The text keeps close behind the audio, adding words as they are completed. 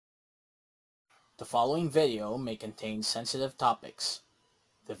The following video may contain sensitive topics.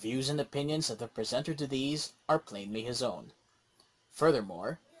 The views and opinions of the presenter to these are plainly his own.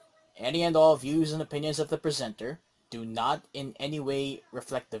 Furthermore, any and all views and opinions of the presenter do not in any way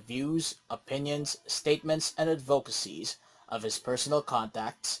reflect the views, opinions, statements, and advocacies of his personal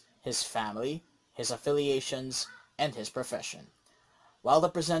contacts, his family, his affiliations, and his profession. While the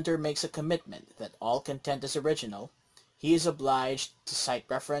presenter makes a commitment that all content is original, he is obliged to cite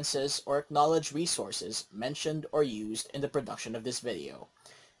references or acknowledge resources mentioned or used in the production of this video.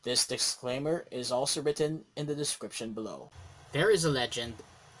 This disclaimer is also written in the description below. There is a legend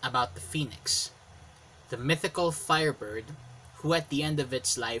about the phoenix, the mythical firebird who at the end of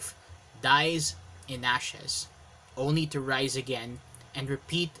its life dies in ashes, only to rise again and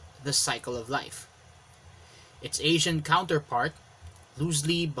repeat the cycle of life. Its Asian counterpart,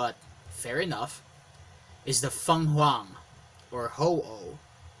 loosely but fair enough, is the Feng Huang, or Ho-Oh.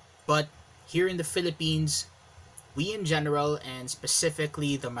 But here in the Philippines, we in general, and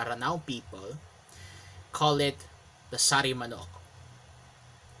specifically the Maranao people, call it the Sarimanok.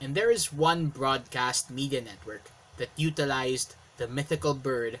 And there is one broadcast media network that utilized the mythical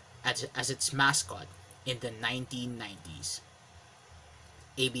bird as its mascot in the 1990s,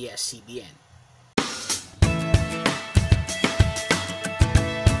 ABS-CBN.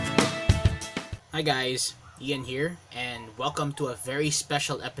 Hi guys, Ian here, and welcome to a very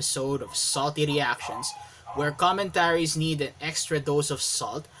special episode of Salty Reactions, where commentaries need an extra dose of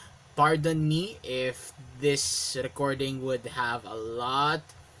salt. Pardon me if this recording would have a lot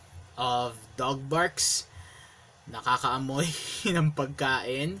of dog barks, nakakaamoy ng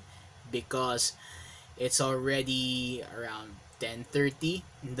pagkain, because it's already around 10:30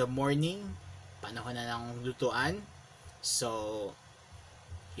 in the morning, panahon na ng lutuan, so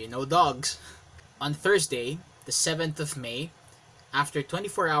you know dogs. On Thursday, the 7th of May, after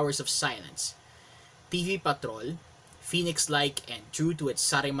 24 hours of silence, TV Patrol, phoenix-like and true to its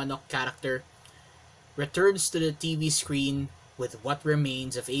Sarimanok character, returns to the TV screen with what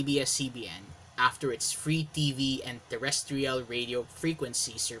remains of ABS-CBN after its free TV and terrestrial radio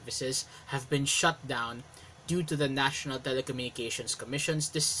frequency services have been shut down due to the National Telecommunications Commission's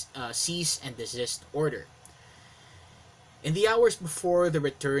cease and desist order. In the hours before the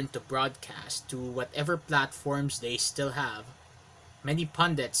return to broadcast to whatever platforms they still have, many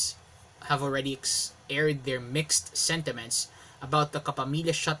pundits have already aired their mixed sentiments about the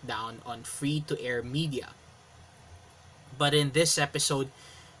Kapamilya shutdown on free-to-air media. But in this episode,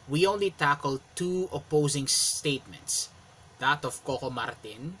 we only tackle two opposing statements. That of Coco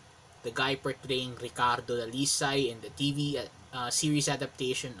Martin, the guy portraying Ricardo Dalisay in the TV series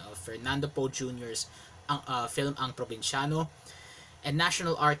adaptation of Fernando Poe Jr.'s film Ang Provinciano, and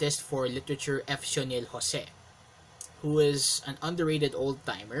national artist for literature F. Sionel Jose, who is an underrated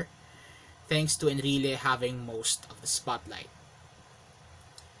old-timer thanks to Enrile having most of the spotlight.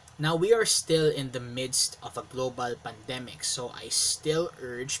 Now, we are still in the midst of a global pandemic, so I still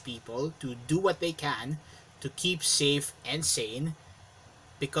urge people to do what they can to keep safe and sane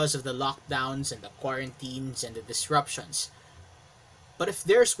because of the lockdowns and the quarantines and the disruptions. But if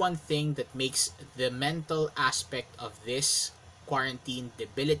there's one thing that makes the mental aspect of this quarantine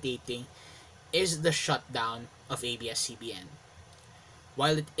debilitating, is the shutdown of ABS-CBN.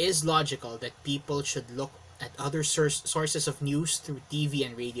 While it is logical that people should look at other sources of news through TV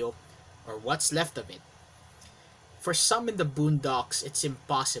and radio, or what's left of it, for some in the boondocks it's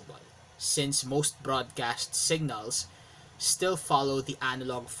impossible, since most broadcast signals still follow the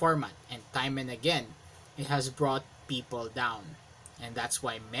analog format, and time and again it has brought people down. And that's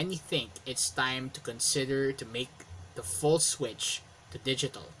why many think it's time to consider to make the full switch to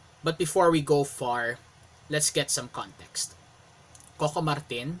digital. But before we go far, let's get some context. Coco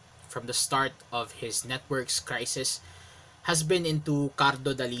Martin, from the start of his network's crisis, has been into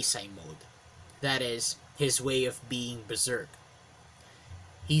Cardo Dalisay mode. That is, his way of being berserk.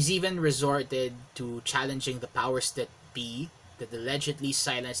 He's even resorted to challenging the powers that be that allegedly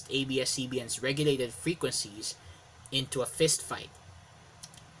silenced ABS-CBN's regulated frequencies into a fist fight.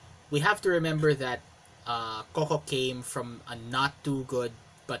 We have to remember that Coco came from a not too good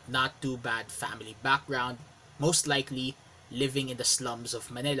but not too bad family background, most likely living in the slums of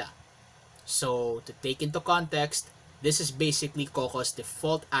Manila. So, to take into context, this is basically Coco's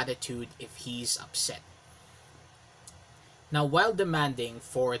default attitude if he's upset. Now, while demanding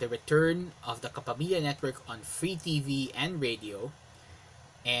for the return of the Kapamilya network on free TV and radio,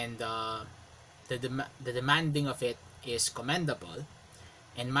 and the demanding of it is commendable,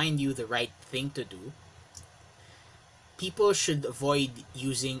 and mind you, the right thing to do, people should avoid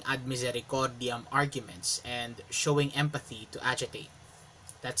using ad misericordiam arguments and showing empathy to agitate.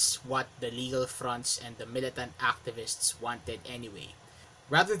 That's what the legal fronts and the militant activists wanted anyway.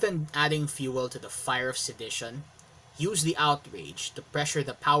 Rather than adding fuel to the fire of sedition, use the outrage to pressure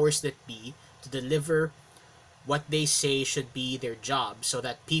the powers that be to deliver what they say should be their job so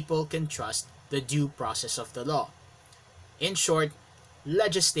that people can trust the due process of the law. In short,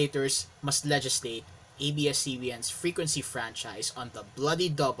 legislators must legislate ABS-CBN's frequency franchise on the bloody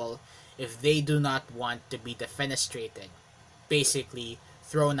double if they do not want to be defenestrated, basically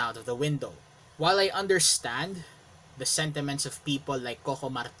thrown out of the window. While I understand the sentiments of people like Coco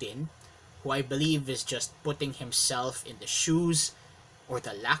Martin, who I believe is just putting himself in the shoes, or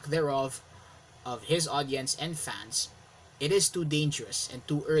the lack thereof, of his audience and fans, it is too dangerous and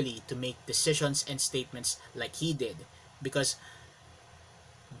too early to make decisions and statements like he did, because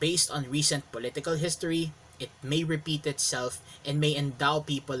based on recent political history, it may repeat itself and may endow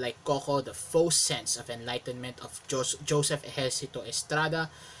people like Coco the faux sense of enlightenment of Joseph Ejercito Estrada,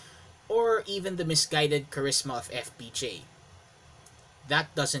 or even the misguided charisma of FPJ.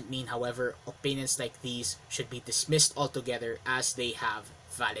 That doesn't mean, however, opinions like these should be dismissed altogether as they have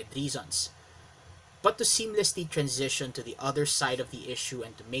valid reasons. But to seamlessly transition to the other side of the issue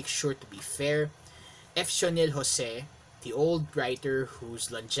and to make sure to be fair, F. Sionil Jose, the old writer whose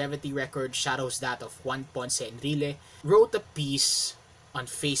longevity record shadows that of Juan Ponce Enrile, wrote a piece on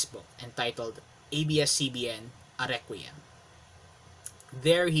Facebook entitled ABS-CBN A Requiem.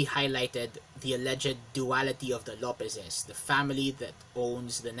 There he highlighted the alleged duality of the Lopezes, the family that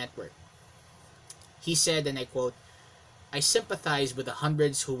owns the network. He said, and I quote, "I sympathize with the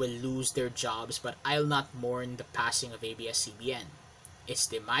hundreds who will lose their jobs, but I'll not mourn the passing of ABS-CBN. Its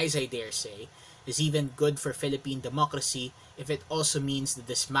demise, I dare say, is even good for Philippine democracy if it also means the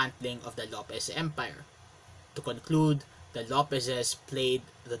dismantling of the Lopez Empire. To conclude, the Lopezes played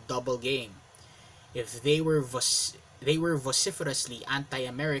the double game. If they were vociferously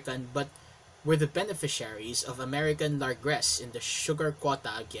anti-American, but were the beneficiaries of American largesse in the sugar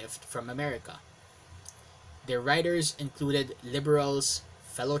quota gift from America. Their writers included liberals,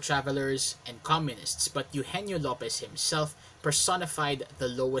 fellow travelers, and communists, but Eugenio Lopez himself personified the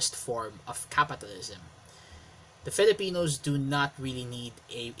lowest form of capitalism. The Filipinos do not really need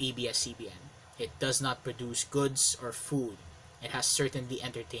ABS-CBN. It does not produce goods or food. It has certainly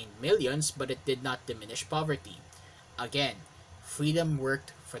entertained millions, but it did not diminish poverty. Again, freedom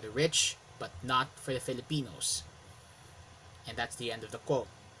worked for the rich, but not for the Filipinos." And that's the end of the quote.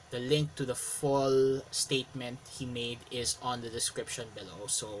 The link to the full statement he made is on the description below,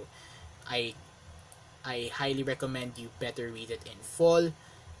 so I highly recommend you better read it in full,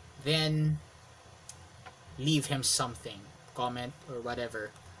 then leave him something, comment or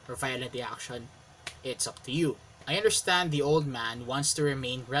whatever, or violent reaction. It's up to you. I understand the old man wants to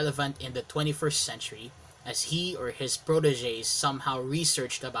remain relevant in the 21st century, as he or his proteges somehow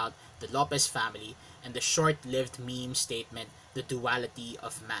researched about the Lopez family and the short-lived meme statement, "the duality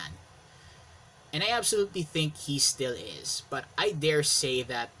of man." And I absolutely think he still is, but I dare say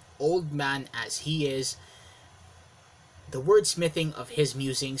that, old man as he is, the wordsmithing of his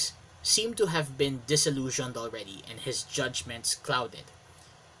musings seem to have been disillusioned already and his judgments clouded.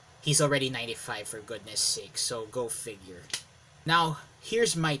 He's already 95 for goodness sake, so go figure. Now,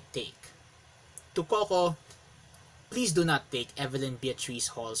 here's my take. To Coco, please do not take Evelyn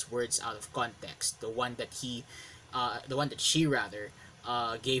Beatrice Hall's words out of context, the one that she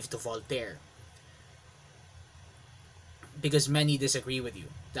gave to Voltaire. Because many disagree with you,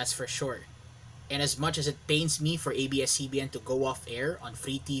 that's for sure. And as much as it pains me for ABS-CBN to go off air on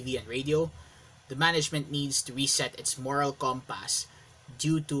free TV and radio, the management needs to reset its moral compass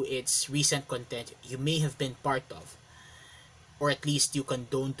due to its recent content you may have been part of, or at least you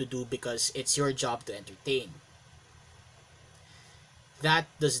condone to do because it's your job to entertain. That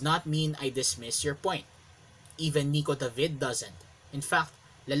does not mean I dismiss your point. Even Nico David doesn't. In fact,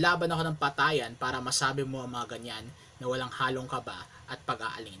 lalaban ako ng patayan para masabi mo ang mga ganyan na walang halong kaba at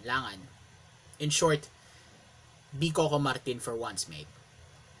pag-aalinlangan. In short, be Coco Martin for once, mate.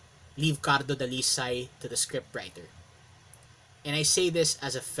 Leave Cardo Dalisay to the scriptwriter. And I say this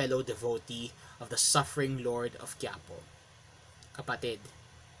as a fellow devotee of the suffering Lord of Quiapo. Kapatid,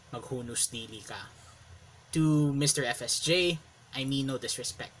 maghunus dili ka. To Mr. FSJ, I mean no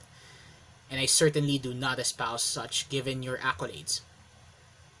disrespect. And I certainly do not espouse such given your accolades.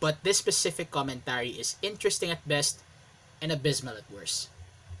 But this specific commentary is interesting at best and abysmal at worst.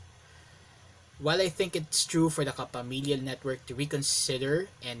 While I think it's true for the Kapamilya Network to reconsider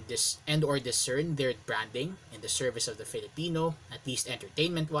and or discern their branding in the service of the Filipino, at least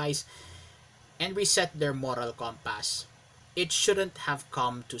entertainment-wise, and reset their moral compass, it shouldn't have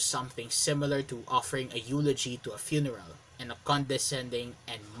come to something similar to offering a eulogy to a funeral and a condescending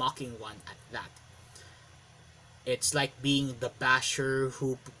and mocking one at that. It's like being the basher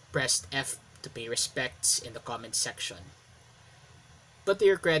who pressed F to pay respects in the comment section. But to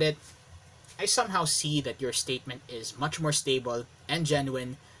your credit, I somehow see that your statement is much more stable and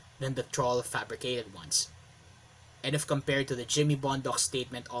genuine than the troll fabricated ones. And if compared to the Jimmy Bondoc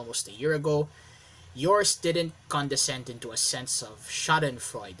statement almost a year ago, yours didn't condescend into a sense of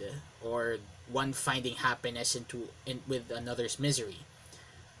schadenfreude or one finding happiness with another's misery.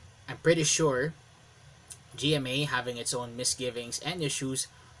 I'm pretty sure GMA, having its own misgivings and issues,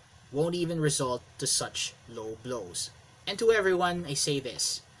 won't even result to such low blows. And to everyone, I say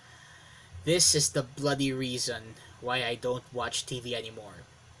this. This is the bloody reason why I don't watch TV anymore.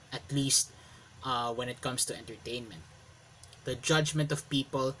 At least when it comes to entertainment. The judgment of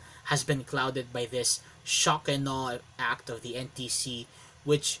people has been clouded by this shock and awe act of the NTC,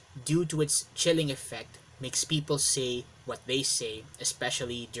 which, due to its chilling effect, makes people say what they say,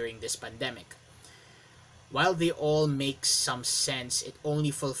 especially during this pandemic. While they all make some sense, it only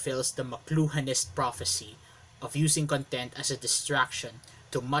fulfills the McLuhanist prophecy of using content as a distraction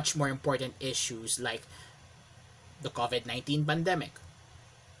to much more important issues like the COVID-19 pandemic.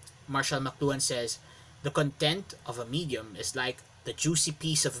 Marshall McLuhan says, the content of a medium is like the juicy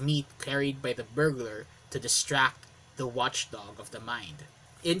piece of meat carried by the burglar to distract the watchdog of the mind.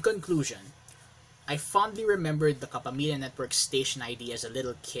 In conclusion, I fondly remembered the Kapamilya Network station ID as a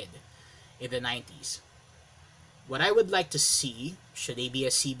little kid in the 90s. What I would like to see, should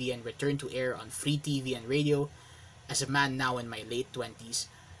ABS-CBN return to air on free TV and radio, as a man now in my late 20s,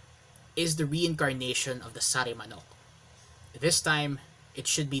 is the reincarnation of the Sarimanok. This time, it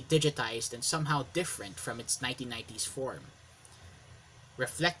should be digitized and somehow different from its 1990s form.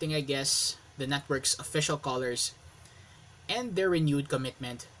 Reflecting, I guess, the network's official colors and their renewed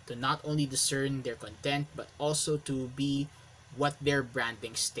commitment to not only discern their content but also to be what their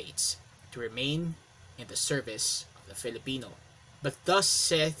branding states, to remain in the service of the Filipino. But thus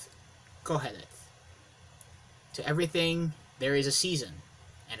saith Qoheleth, to everything there is a season,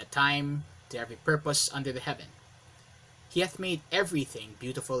 and a time to every purpose under the heaven. He hath made everything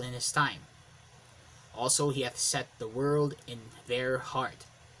beautiful in his time. Also he hath set the world in their heart,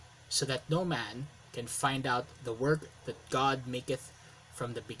 so that no man can find out the work that God maketh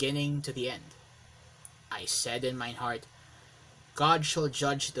from the beginning to the end. I said in mine heart, God shall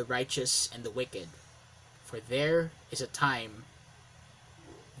judge the righteous and the wicked, for there is a time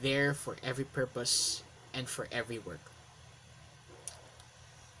there for every purpose and for every work.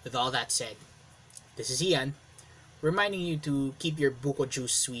 With all that said, this is Ian, reminding you to keep your buko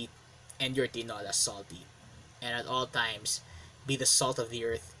juice sweet and your tinola salty, and at all times be the salt of the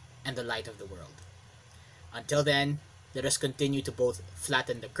earth and the light of the world. Until then, let us continue to both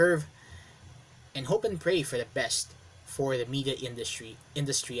flatten the curve and hope and pray for the best for the media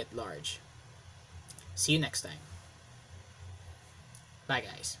industry at large. See you next time. Bye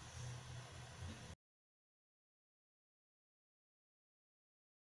guys.